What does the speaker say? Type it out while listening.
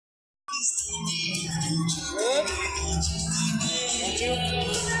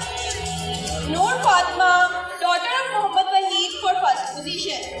Noor Fatma, daughter of Muhammad Waheed, for first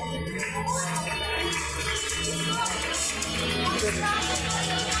position.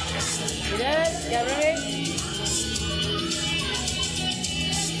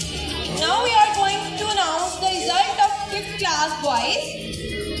 Now we are going to announce the result of 5th class boys.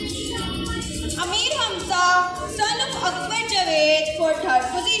 Amir Hamza, son of Akbar Javed, for 3rd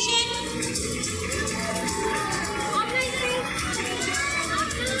position.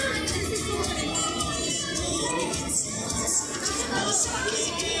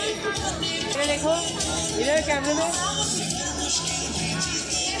 देखो इधर कैमरे में।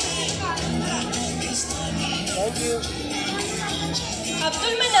 Thank you.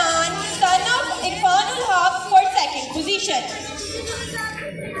 Abdul Manan, son of Irfanul Haq, for 2nd position.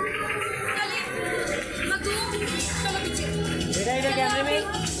 इधर कैमरे में।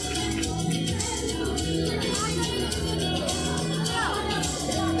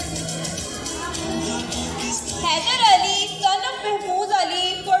 Haider Ali, son of Mahmood Ali,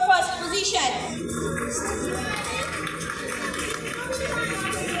 for 1st position.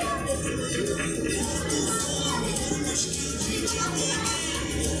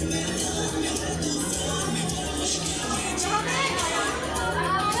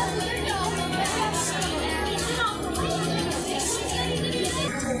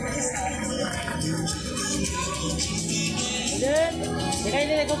 इधर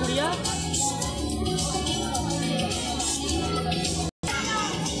देखो गुड़िया।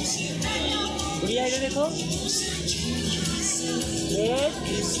 गुड़िया इधर देखो।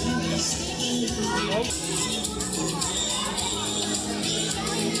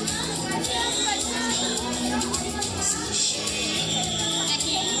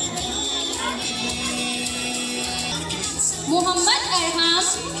 Muhammad Arham,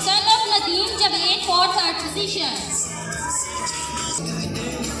 son of Nadeem Javed, for 3rd position.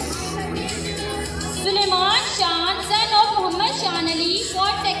 Suleiman Shan, son of Muhammad Shan Ali,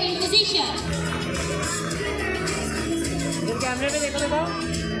 for 2nd position. कैमरे में देखो बेटा।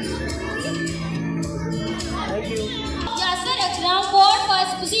 Thank you. Yasser Akram, for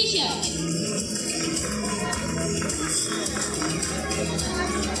 1st position.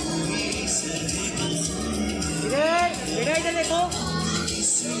 इधर देखो।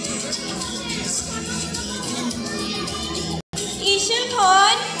 Ishal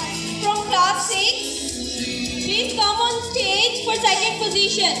Khan from class 6, please come on stage for 2nd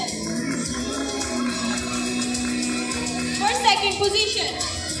position. For 2nd position.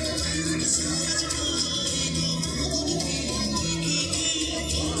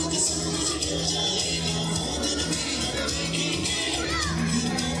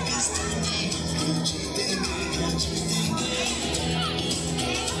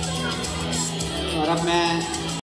 और अब मैं